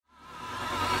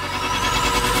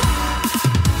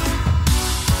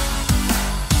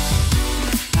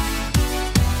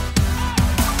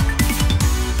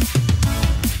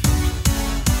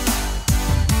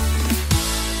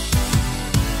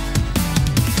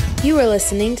You are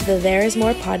listening to the There Is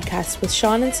More podcast with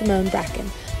Sean and Simone Bracken,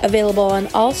 available on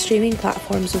all streaming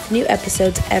platforms with new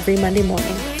episodes every Monday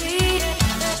morning.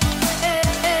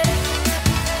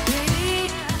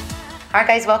 All right,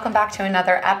 guys, welcome back to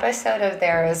another episode of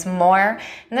There Is More.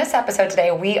 In this episode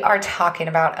today, we are talking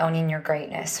about owning your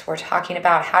greatness. We're talking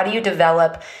about how do you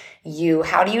develop you?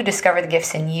 How do you discover the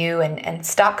gifts in you and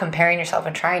stop comparing yourself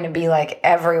and trying to be like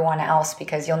everyone else,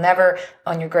 because you'll never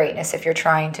own your greatness if you're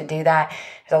trying to do that.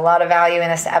 There's a lot of value in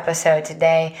this episode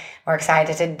today. We're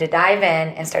excited to dive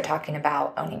in and start talking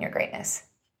about owning your greatness.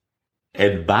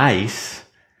 Advice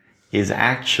is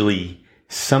actually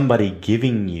somebody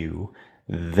giving you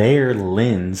their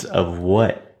lens of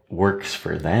what works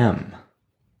for them.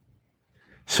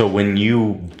 So when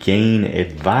you gain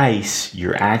advice,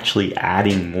 you're actually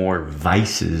adding more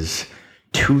vices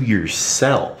to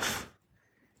yourself.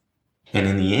 And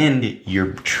in the end,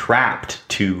 you're trapped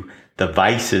to the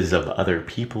vices of other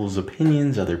people's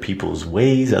opinions, other people's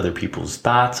ways, other people's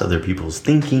thoughts, other people's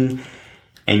thinking,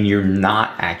 and you're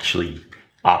not actually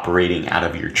operating out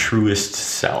of your truest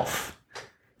self.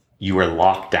 You are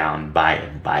locked down by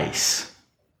advice.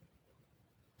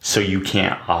 So you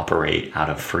can't operate out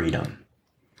of freedom.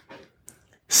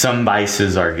 Some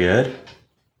vices are good,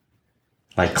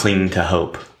 like cling to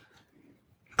hope,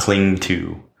 cling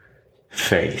to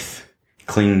faith,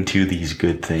 cling to these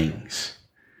good things.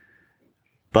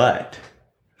 But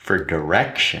for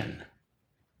direction,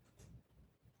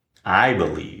 I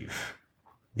believe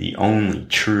the only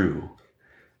true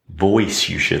voice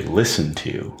you should listen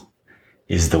to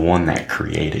is the one that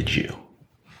created you.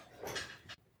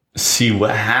 See,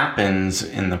 what happens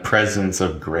in the presence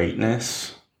of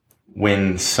greatness,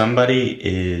 when somebody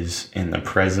is in the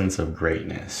presence of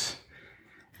greatness,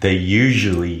 they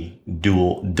usually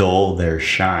dull their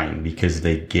shine because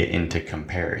they get into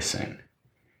comparison.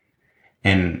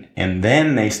 And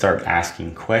then they start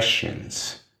asking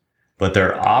questions, but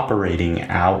they're operating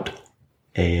out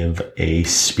of a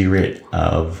spirit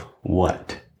of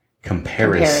what?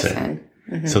 Comparison.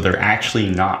 Mm-hmm. So they're actually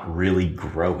not really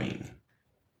growing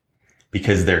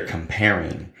because they're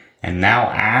comparing. And now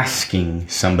asking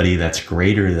somebody that's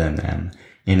greater than them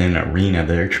in an arena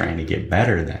they're trying to get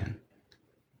better than.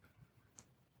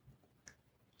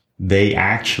 They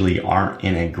actually aren't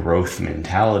in a growth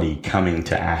mentality coming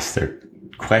to ask their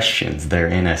questions. They're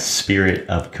in a spirit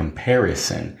of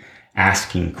comparison,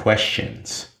 asking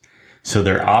questions. So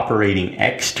they're operating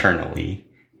externally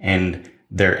and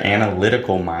their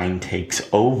analytical mind takes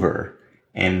over.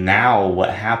 And now what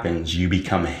happens? You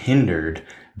become hindered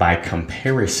by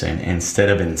comparison instead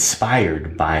of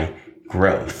inspired by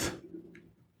growth.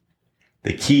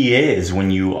 The key is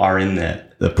when you are in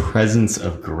the presence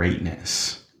of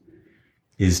greatness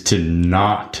is to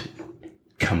not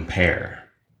compare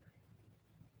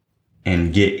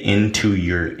and get into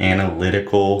your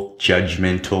analytical,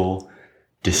 judgmental,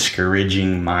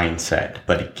 discouraging mindset,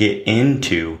 but get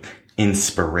into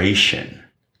inspiration.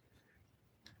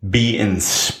 Be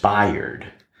inspired.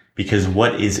 Because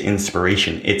what is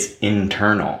inspiration? It's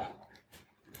internal.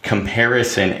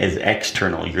 Comparison is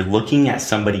external. You're looking at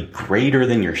somebody greater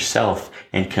than yourself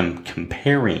and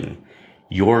comparing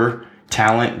your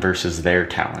talent versus their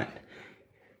talent.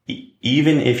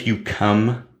 Even if you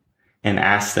come and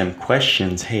ask them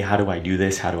questions, hey, how do I do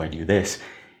this? How do I do this?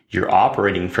 You're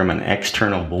operating from an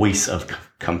external voice of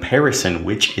comparison,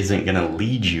 which isn't going to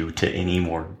lead you to any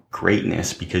more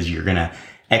greatness because you're going to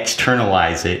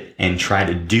externalize it and try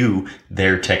to do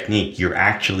their technique. You're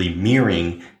actually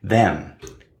mirroring them.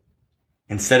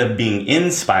 Instead of being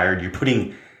inspired,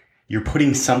 you're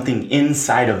putting something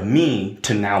inside of me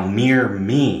to now mirror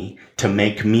me to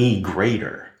make me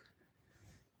greater.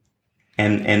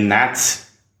 And that's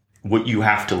what you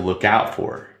have to look out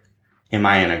for. Am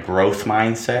I in a growth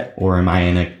mindset or am I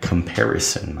in a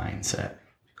comparison mindset?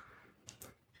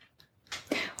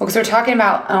 Well, because we're talking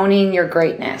about owning your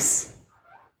greatness.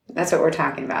 That's what we're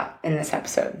talking about in this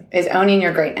episode, is owning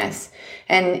your greatness.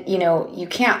 And, you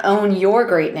can't own your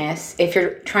greatness if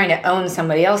you're trying to own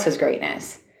somebody else's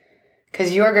greatness,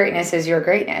 because your greatness is your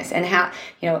greatness. And how,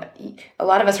 a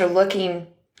lot of us are looking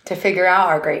to figure out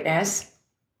our greatness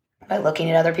by looking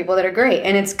at other people that are great.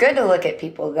 And it's good to look at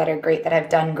people that are great, that have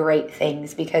done great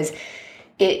things, because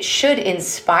it should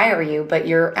inspire you. But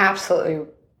you're absolutely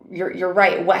You're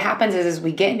right. What happens is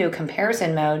we get into a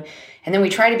comparison mode, and then we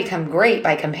try to become great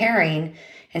by comparing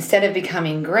instead of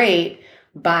becoming great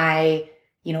by,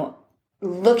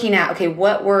 looking at, okay,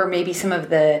 what were some of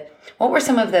the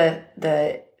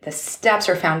steps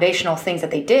or foundational things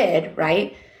that they did,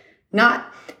 right?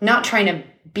 Not trying to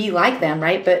be like them,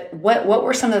 right? But what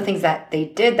were some of the things that they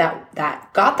did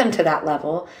that got them to that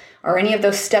level? Are any of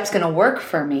those steps going to work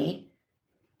for me?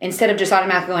 Instead of just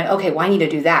automatically going, okay, well, I need to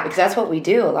do that. Because that's what we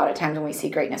do a lot of times when we see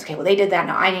greatness. Okay, well, they did that.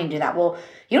 Now I need to do that. Well,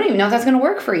 you don't even know if that's going to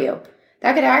work for you.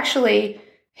 That could actually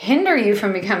hinder you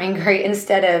from becoming great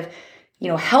instead of,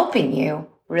 helping you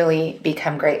really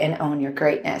become great and own your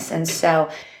greatness. And so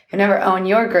you'll never own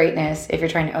your greatness if you're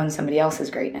trying to own somebody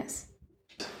else's greatness.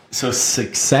 So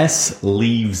success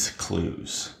leaves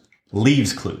clues.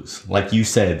 Like you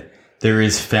said, there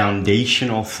is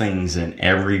foundational things in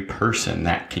every person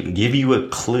that can give you a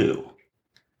clue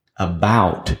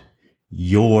about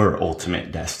your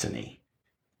ultimate destiny.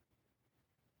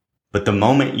 But the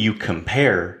moment you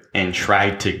compare and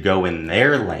try to go in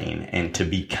their lane and to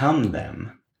become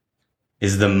them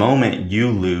is the moment you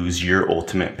lose your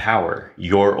ultimate power,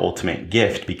 your ultimate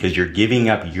gift, because you're giving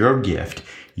up your gift,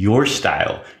 your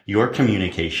style, your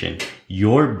communication,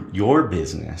 your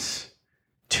business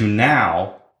to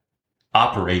now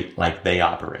operate like they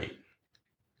operate.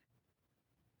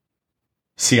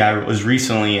 See, I was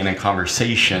recently in a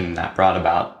conversation that brought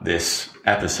about this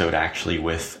episode actually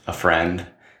with a friend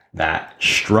that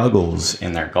struggles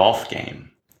in their golf game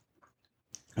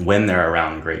when they're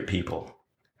around great people,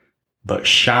 but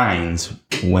shines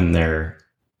when they're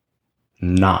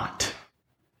not,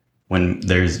 when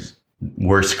there's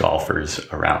worse golfers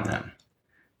around them.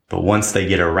 But once they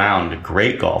get around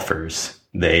great golfers,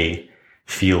 they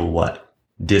feel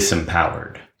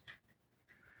disempowered.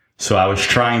 So I was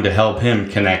trying to help him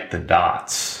connect the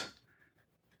dots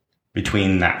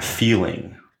between that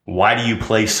feeling. Why do you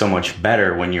play so much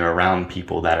better when you're around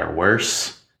people that are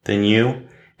worse than you?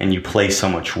 And you play so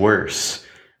much worse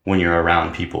when you're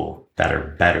around people that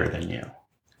are better than you?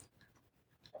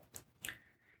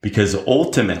 Because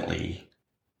ultimately,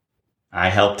 I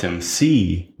helped him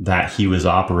see that he was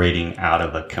operating out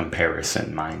of a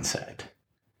comparison mindset.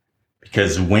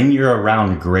 Because when you're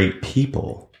around great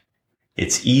people,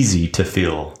 it's easy to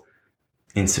feel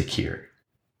insecure.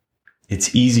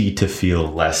 It's easy to feel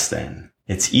less than.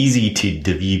 It's easy to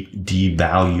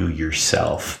devalue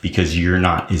yourself because you're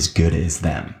not as good as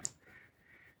them.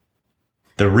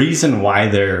 The reason why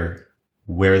they're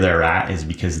where they're at is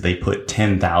because they put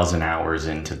 10,000 hours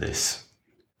into this.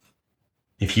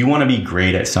 If you want to be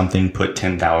great at something, put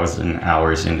 10,000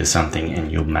 hours into something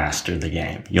and you'll master the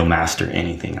game. You'll master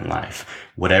anything in life,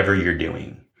 whatever you're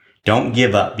doing. Don't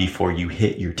give up before you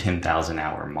hit your 10,000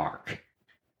 hour mark.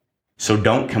 So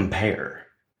don't compare.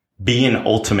 Be in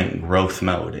ultimate growth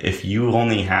mode. If you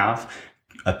only have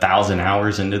 1,000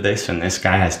 hours into this and this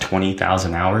guy has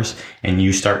 20,000 hours and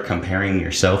you start comparing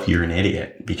yourself, you're an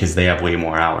idiot because they have way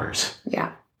more hours.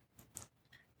 Yeah.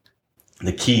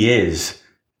 The key is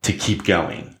to keep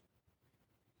going.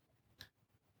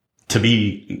 To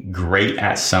be great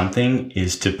at something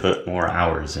is to put more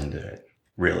hours into it,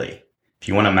 really. If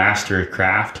you want to master a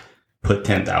craft, put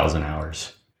 10,000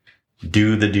 hours.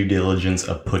 Do the due diligence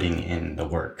of putting in the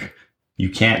work. You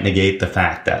can't negate the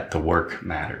fact that the work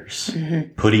matters.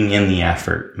 Mm-hmm. Putting in the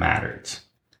effort matters,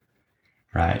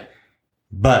 right?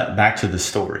 But back to the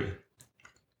story.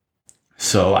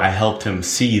 So I helped him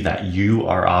see that you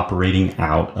are operating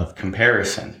out of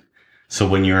comparison. So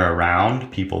when you're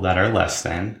around people that are less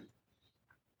than,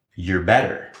 you're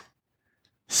better.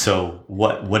 So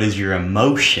what is your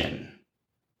emotion?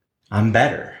 I'm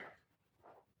better.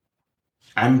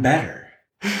 I'm better.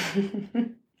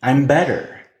 I'm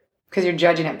better. Because you're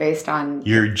judging it based on...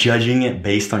 You're judging it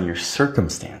based on your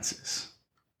circumstances.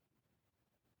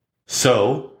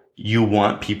 So you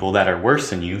want people that are worse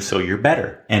than you, so you're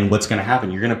better. And what's going to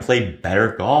happen? You're going to play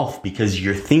better golf because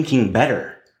you're thinking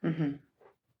better. Mm-hmm.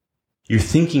 You're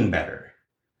thinking better.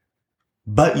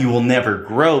 But you will never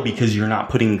grow because you're not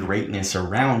putting greatness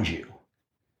around you.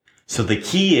 So the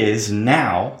key is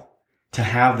now to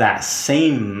have that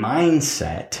same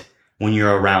mindset when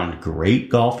you're around great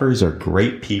golfers or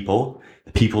great people,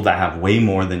 the people that have way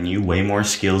more than you, way more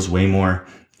skills, way more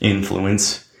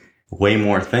influence, way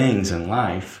more things in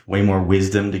life, way more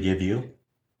wisdom to give you.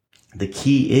 The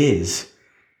key is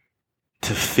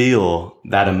to feel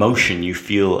that emotion you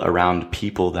feel around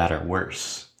people that are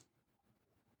worse.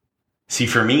 See,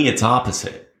 for me, it's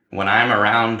opposite. When I'm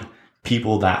around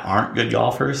people that aren't good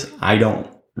golfers, I don't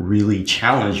really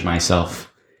challenge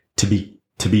myself to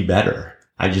be better.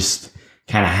 I just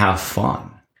kind of have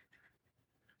fun.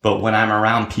 But when I'm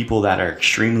around people that are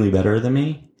extremely better than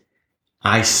me,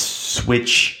 I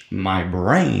switch my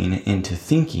brain into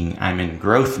thinking I'm in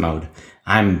growth mode.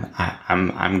 I'm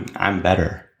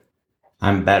better.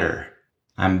 I'm better.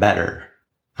 I'm better.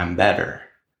 I'm better.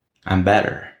 I'm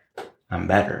better. I'm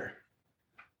better.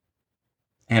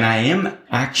 And I am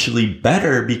actually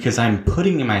better because I'm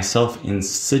putting myself in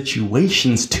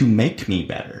situations to make me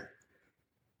better.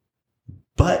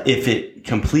 But if it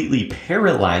completely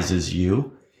paralyzes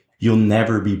you, you'll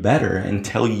never be better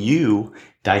until you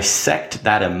dissect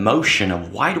that emotion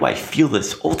of, why do I feel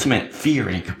this ultimate fear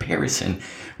and comparison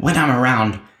when I'm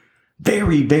around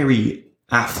very, very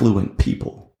affluent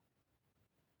people?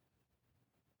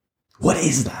 What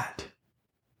is that?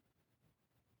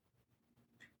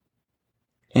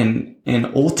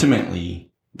 And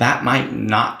ultimately, that might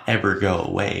not ever go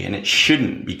away, and it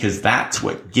shouldn't, because that's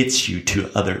what gets you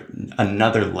to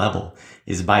another level,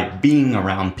 is by being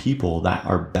around people that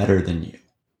are better than you.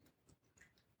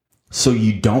 So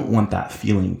you don't want that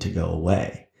feeling to go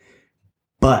away,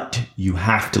 but you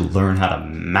have to learn how to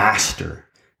master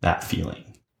that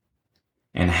feeling.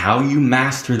 And how you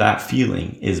master that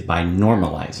feeling is by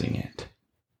normalizing it.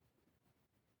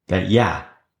 That, yeah,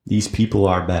 these people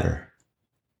are better.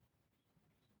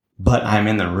 But I'm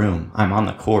in the room. I'm on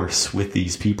the course with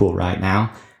these people right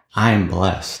now. I am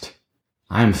blessed.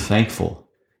 I'm thankful.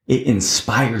 It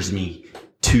inspires me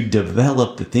to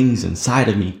develop the things inside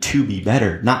of me to be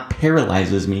better, not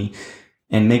paralyzes me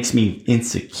and makes me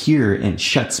insecure and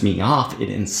shuts me off. It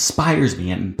inspires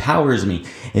me. It empowers me.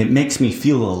 It makes me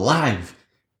feel alive.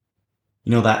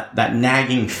 You know, that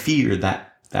nagging fear,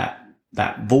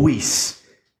 that voice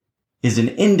is an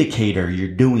indicator you're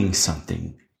doing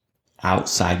something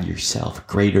outside yourself,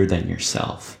 greater than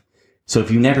yourself. So if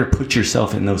you never put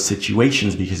yourself in those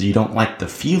situations because you don't like the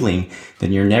feeling,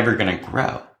 then you're never going to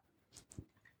grow.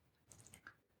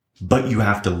 But you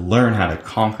have to learn how to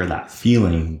conquer that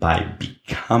feeling by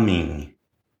becoming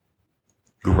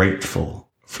grateful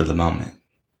for the moment.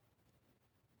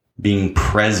 Being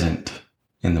present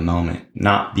in the moment,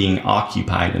 not being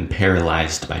occupied and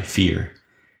paralyzed by fear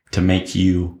to make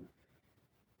you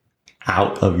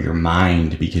out of your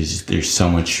mind because there's so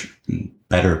much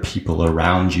better people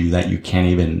around you that you can't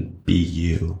even be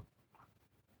you.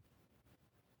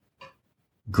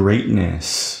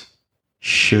 Greatness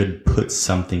should put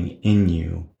something in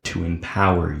you to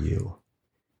empower you,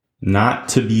 not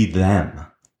to be them,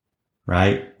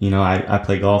 right? You know, I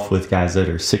play golf with guys that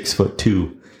are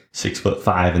 6'2",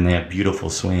 6'5", and they have beautiful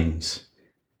swings.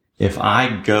 If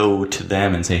I go to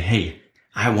them and say, hey,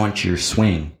 I want your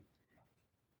swing,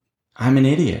 I'm an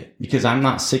idiot because I'm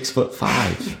not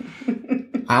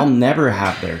 6'5". I'll never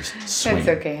have their swing.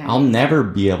 That's okay. I'll never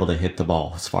be able to hit the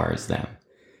ball as far as them.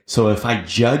 So if I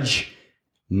judge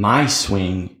my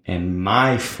swing and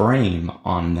my frame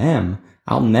on them,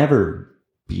 I'll never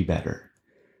be better.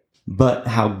 But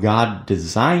how God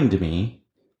designed me,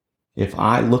 if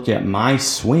I look at my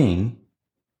swing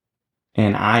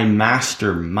and I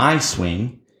master my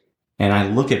swing, and I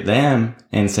look at them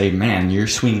and say, man, your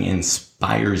swing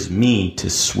inspires me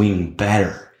to swing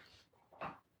better.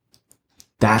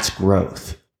 That's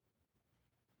growth.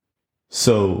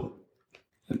 So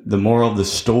the moral of the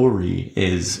story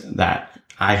is that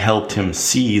I helped him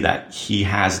see that he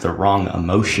has the wrong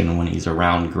emotion when he's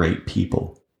around great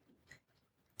people.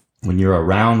 When you're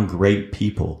around great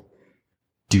people,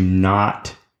 do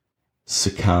not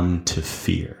succumb to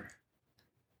fear.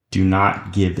 Do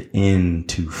not give in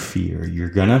to fear. You're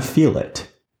going to feel it,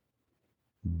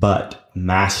 but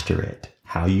master it.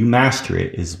 How you master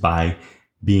it is by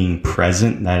being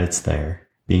present that it's there,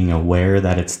 being aware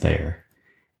that it's there,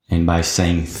 and by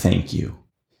saying thank you.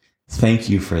 Thank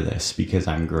you for this because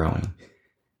I'm growing.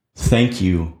 Thank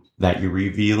you that you're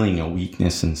revealing a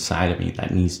weakness inside of me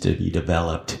that needs to be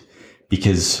developed,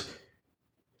 because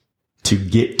to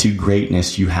get to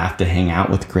greatness, you have to hang out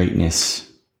with greatness.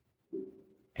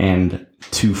 And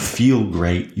to feel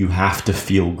great, you have to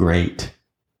feel great.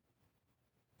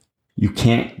 You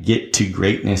can't get to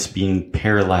greatness being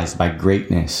paralyzed by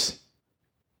greatness.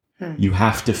 You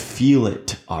have to feel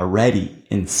it already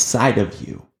inside of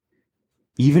you.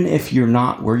 Even if you're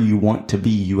not where you want to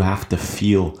be, you have to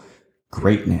feel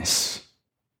greatness.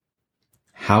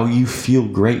 How you feel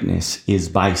greatness is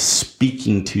by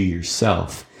speaking to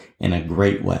yourself in a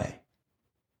great way.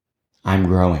 I'm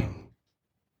growing.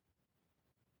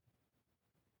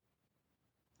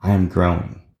 I am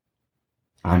growing.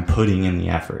 I'm putting in the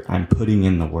effort. I'm putting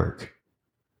in the work.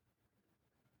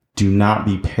 Do not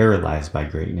be paralyzed by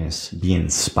greatness. Be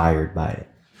inspired by it.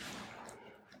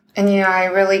 And, I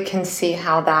really can see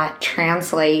how that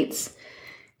translates,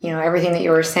 everything that you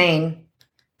were saying,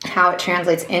 how it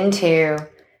translates into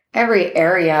every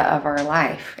area of our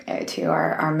life, to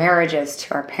our marriages,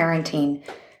 to our parenting,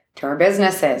 to our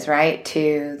businesses, right?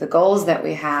 To the goals that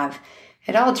we have.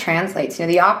 It all translates.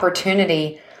 The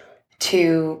opportunity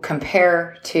to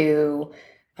compare, to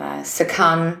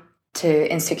succumb,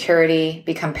 to insecurity,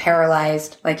 become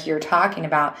paralyzed, like you're talking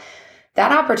about,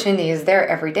 that opportunity is there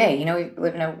every day. You know, we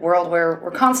live in a world where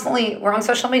we're on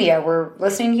social media, we're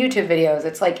listening to YouTube videos.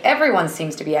 It's like everyone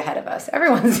seems to be ahead of us.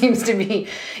 Everyone seems to be,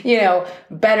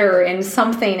 better in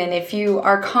something. And if you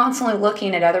are constantly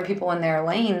looking at other people in their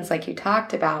lanes, like you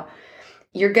talked about,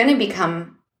 you're going to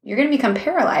become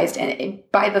paralyzed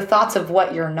by the thoughts of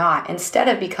what you're not, instead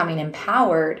of becoming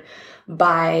empowered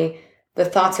by the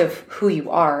thoughts of who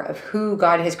you are, of who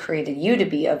God has created you to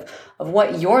be, of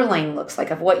what your lane looks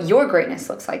like, of what your greatness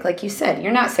looks like. Like you said,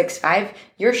 you're not 6'5",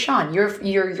 you're Sean, you're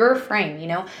your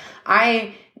frame,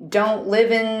 I don't live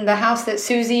in the house that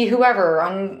Susie, whoever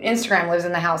on Instagram lives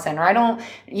in the house in, or I don't,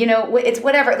 it's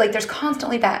whatever. Like there's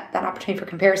constantly that opportunity for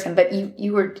comparison, but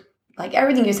you were like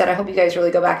everything you said. I hope you guys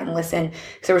really go back and listen,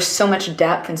 because there was so much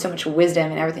depth and so much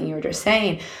wisdom in everything you were just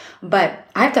saying. But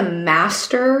I have to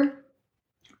master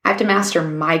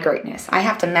my greatness. I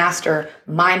have to master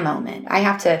my moment. I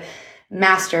have to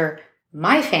master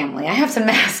my family. I have to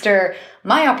master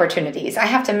my opportunities. I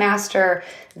have to master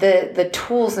the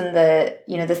tools and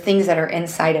the things that are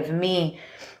inside of me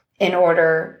in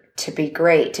order to be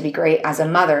great as a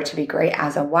mother, to be great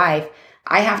as a wife.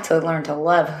 I have to learn to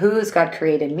love who's God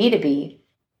created me to be.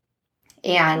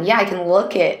 And yeah, I can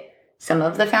look at some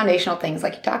of the foundational things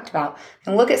like you talked about,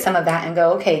 and look at some of that and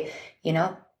go, okay,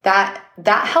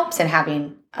 that helps in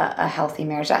having a healthy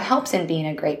marriage. That helps in being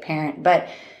a great parent. But at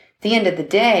the end of the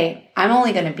day, I'm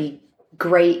only going to be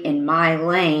great in my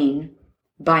lane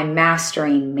by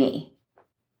mastering me.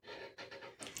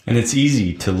 And it's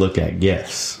easy to look at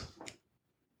gifts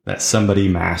that somebody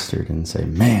mastered and say,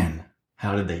 man,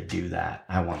 how did they do that?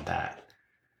 I want that.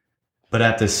 But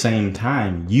at the same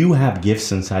time, you have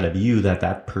gifts inside of you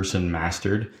that person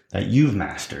mastered, that you've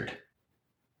mastered.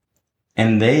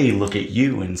 And they look at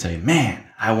you and say, man,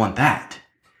 I want that.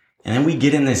 And then we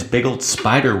get in this big old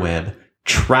spider web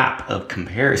trap of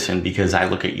comparison, because I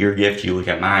look at your gift, you look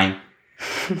at mine.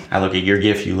 I look at your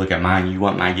gift, you look at mine, you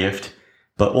want my gift.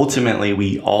 But ultimately,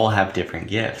 we all have different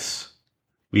gifts.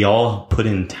 We all put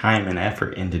in time and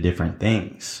effort into different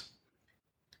things.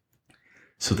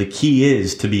 So the key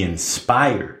is to be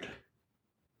inspired,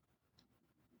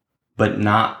 but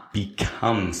not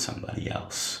become somebody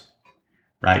else.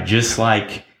 Right? Just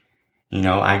like,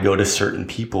 I go to certain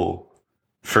people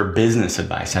for business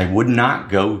advice. I would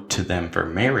not go to them for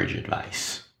marriage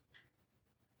advice,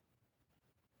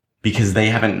 because they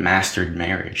haven't mastered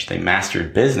marriage. They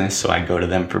mastered business, so I go to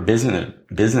them for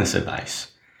business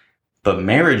advice. But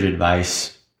marriage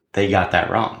advice, they got that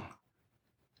wrong.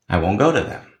 I won't go to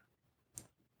them.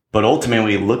 But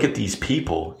ultimately, we look at these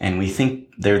people and we think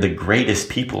they're the greatest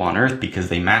people on earth because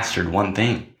they mastered one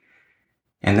thing.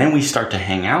 And then we start to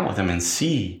hang out with them and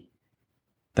see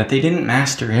that they didn't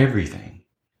master everything.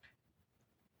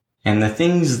 And the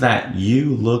things that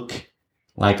you look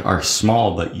like are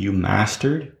small but you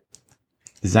mastered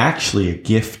is actually a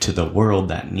gift to the world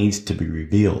that needs to be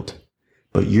revealed.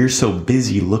 But you're so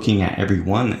busy looking at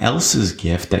everyone else's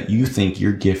gift that you think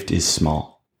your gift is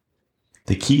small.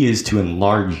 The key is to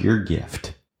enlarge your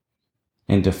gift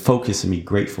and to focus and be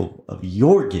grateful of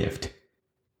your gift,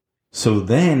 so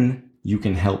then you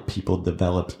can help people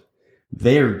develop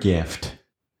their gift.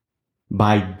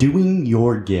 By doing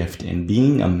your gift and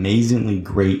being amazingly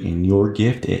great in your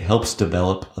gift, it helps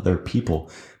develop other people.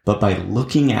 But by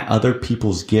looking at other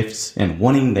people's gifts and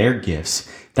wanting their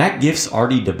gifts, that gift's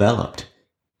already developed.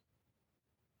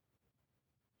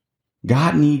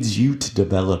 God needs you to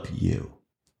develop you.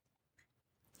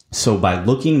 So by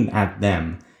looking at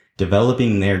them,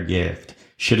 developing their gift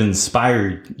should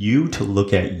inspire you to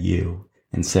look at you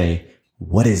and say,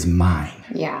 what is mine?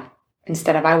 Yeah.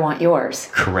 Instead of, I want yours.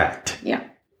 Correct. Yeah.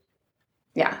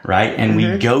 Yeah. Right? And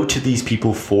we go to these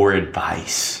people for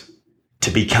advice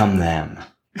to become them.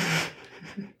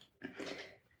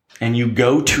 And you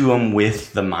go to them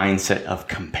with the mindset of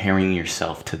comparing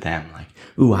yourself to them. Like,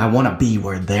 ooh, I want to be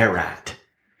where they're at.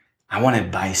 I want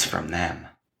advice from them.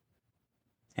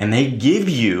 And they give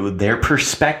you their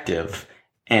perspective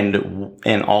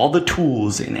and all the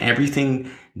tools and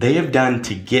everything they have done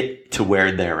to get to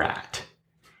where they're at.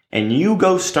 And you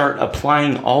go start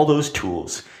applying all those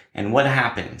tools. And what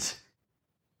happens?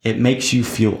 It makes you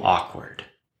feel awkward.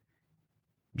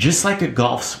 Just like a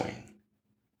golf swing.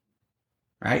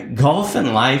 Right? Golf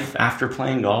and life, after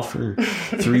playing golf for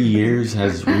 3 years,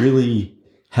 has really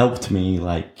helped me.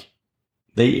 Like,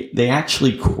 they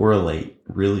actually correlate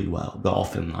really well,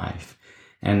 golf and life.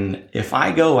 And if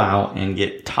I go out and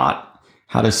get taught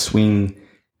how to swing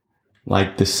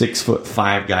like the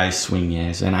 6'5" guy's swing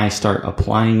is, and I start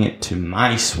applying it to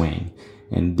my swing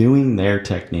and doing their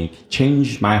technique,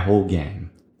 changed my whole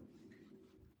game.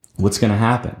 what's going to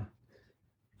happen?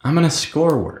 I'm going to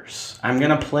score worse. I'm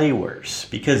going to play worse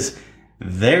because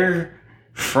their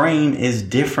frame is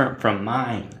different from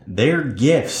mine. Their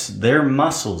gifts, their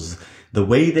muscles, the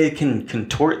way they can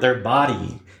contort their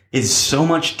body is so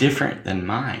much different than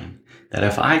mine that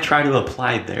if I try to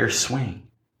apply their swing,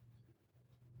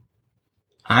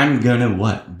 I'm going to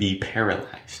what? Be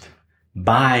paralyzed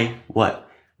by what?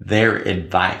 Their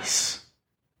advice.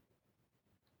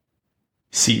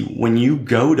 See, when you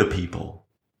go to people,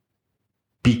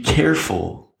 be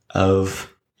careful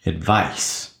of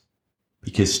advice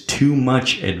because too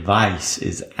much advice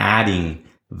is adding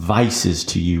vices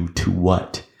to you to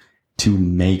what? To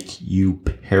make you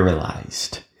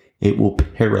paralyzed. It will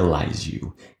paralyze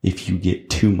you if you get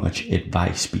too much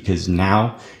advice because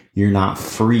now you're not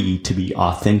free to be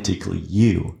authentically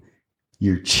you.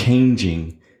 You're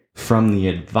changing from the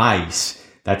advice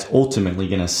that's ultimately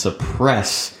going to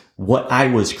suppress what I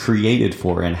was created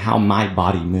for and how my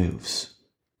body moves.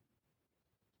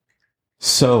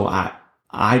 So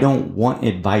I don't want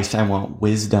advice. I want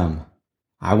wisdom.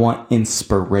 I want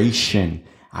inspiration.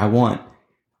 I want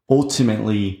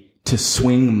ultimately to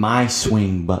swing my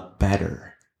swing, but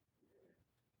better.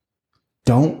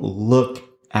 Don't look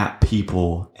at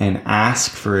people and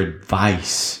ask for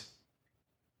advice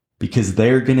because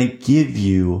they're going to give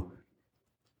you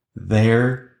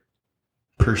their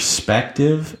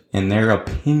perspective and their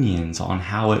opinions on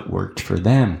how it worked for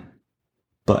them.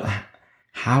 But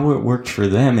how it worked for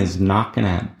them is not going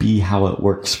to be how it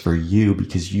works for you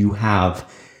because you have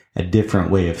a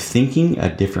different way of thinking,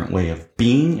 a different way of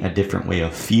being, a different way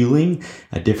of feeling,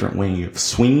 a different way of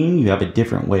swinging. You have a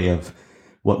different way of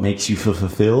what makes you feel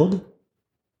fulfilled.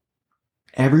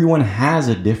 Everyone has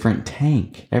a different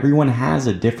tank. Everyone has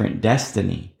a different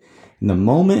destiny. And the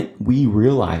moment we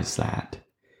realize that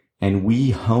and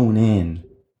we hone in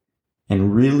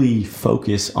and really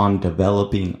focus on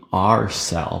developing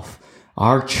ourself,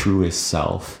 our truest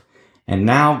self, and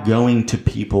now going to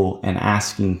people and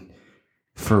asking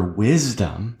for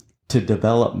wisdom to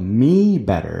develop me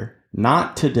better,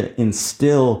 not to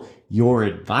instill your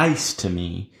advice to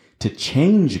me, to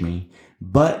change me,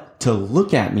 but to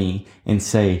look at me and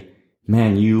say,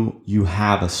 man, you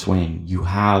have a swing. You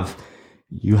have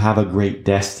a great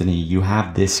destiny. You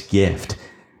have this gift.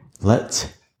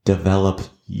 Let's develop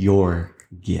your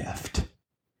gift.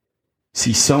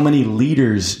 See, so many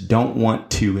leaders don't want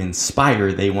to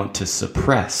inspire. They want to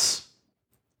suppress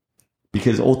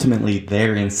because ultimately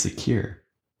they're insecure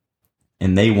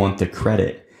and they want the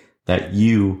credit that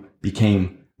you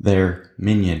became their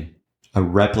minion, a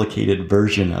replicated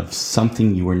version of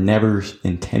something you were never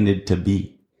intended to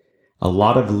be. A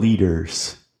lot of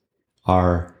leaders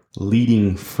are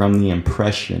leading from the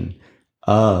impression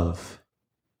of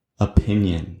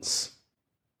opinions.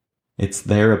 It's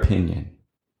their opinion.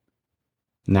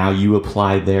 Now you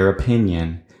apply their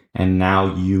opinion and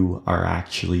now you are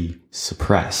actually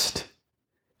suppressed.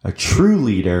 A true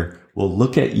leader will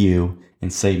look at you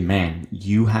and say, man,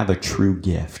 you have a true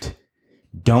gift.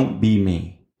 Don't be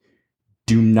me.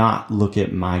 Do not look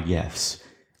at my gifts.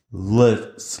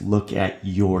 Let's look at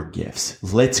your gifts.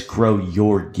 Let's grow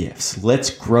your gifts. Let's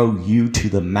grow you to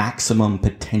the maximum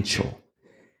potential.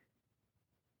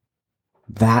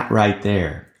 That right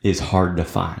there is hard to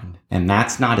find. And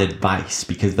that's not advice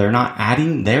because they're not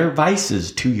adding their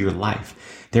vices to your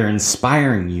life. They're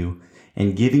inspiring you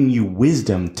and giving you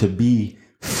wisdom to be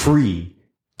free,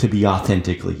 to be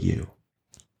authentically you.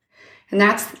 And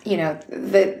that's,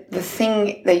 the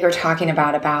thing that you're talking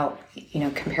about,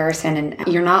 comparison, and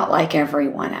you're not like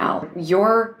everyone else.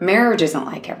 Your marriage isn't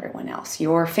like everyone else.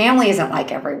 Your family isn't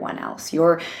like everyone else.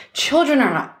 Your children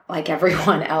are not like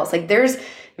everyone else. Like there's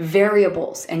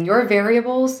variables, and your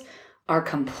variables are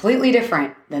completely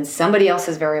different than somebody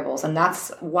else's variables. And that's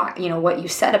why, what you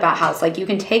said about how it's like you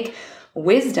can take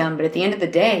wisdom, but at the end of the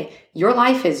day, your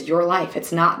life is your life.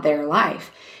 It's not their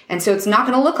life. And so it's not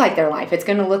going to look like their life. It's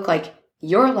going to look like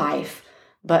your life,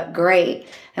 but great.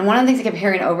 And one of the things I kept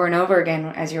hearing over and over again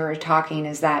as you were talking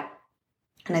is that,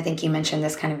 and I think you mentioned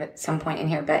this kind of at some point in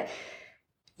here, but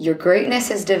your greatness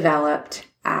is developed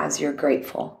as you're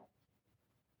grateful.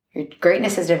 Your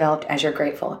greatness is developed as you're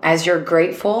grateful. As you're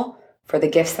grateful for the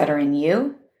gifts that are in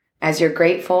you, as you're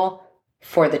grateful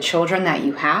for the children that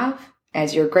you have,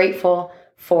 as you're grateful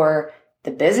for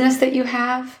the business that you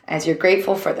have, as you're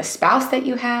grateful for the spouse that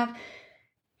you have,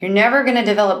 you're never going to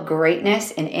develop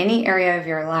greatness in any area of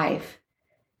your life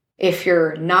if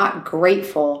you're not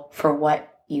grateful for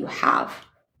what you have,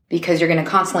 because you're going to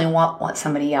constantly want what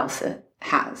somebody else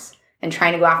has and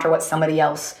trying to go after what somebody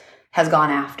else has gone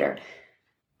after.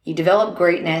 You develop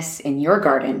greatness in your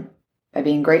garden by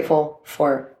being grateful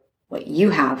for what you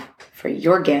have, for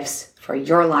your gifts, for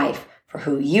your life, for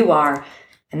who you are.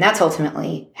 And that's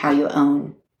ultimately how you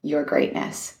own your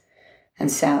greatness.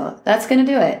 And so that's going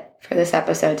to do it for this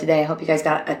episode today. I hope you guys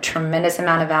got a tremendous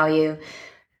amount of value.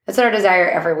 That's our desire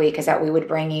every week, is that we would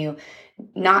bring you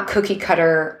not cookie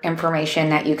cutter information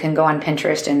that you can go on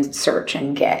Pinterest and search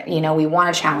and get. You know, we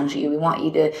want to challenge you. We want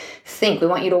you to think. We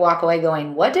want you to walk away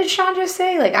going, what did Sean just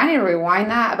say? Like, I need to rewind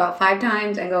that about 5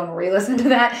 times and go and re-listen to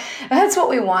that. That's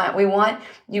what we want. We want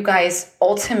you guys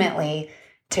ultimately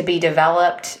to be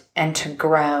developed and to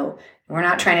grow. We're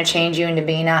not trying to change you into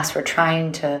being us. We're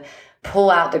trying to pull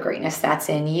out the greatness that's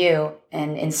in you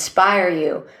and inspire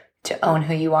you to own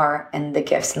who you are and the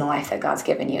gifts and the life that God's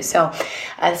given you. So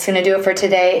that's going to do it for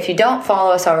today. If you don't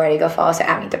follow us already, go follow us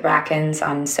at Meet the Brackens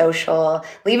on social.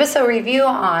 Leave us a review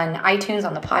on iTunes,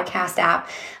 on the podcast app.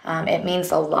 It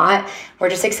means a lot. We're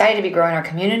just excited to be growing our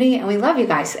community, and we love you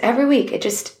guys every week. It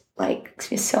just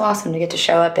it's so awesome to get to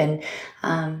show up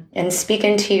and speak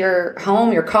into your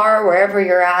home, your car, wherever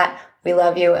you're at. We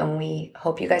love you, and we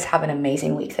hope you guys have an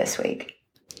amazing week this week.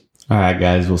 All right,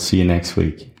 guys. We'll see you next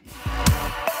week.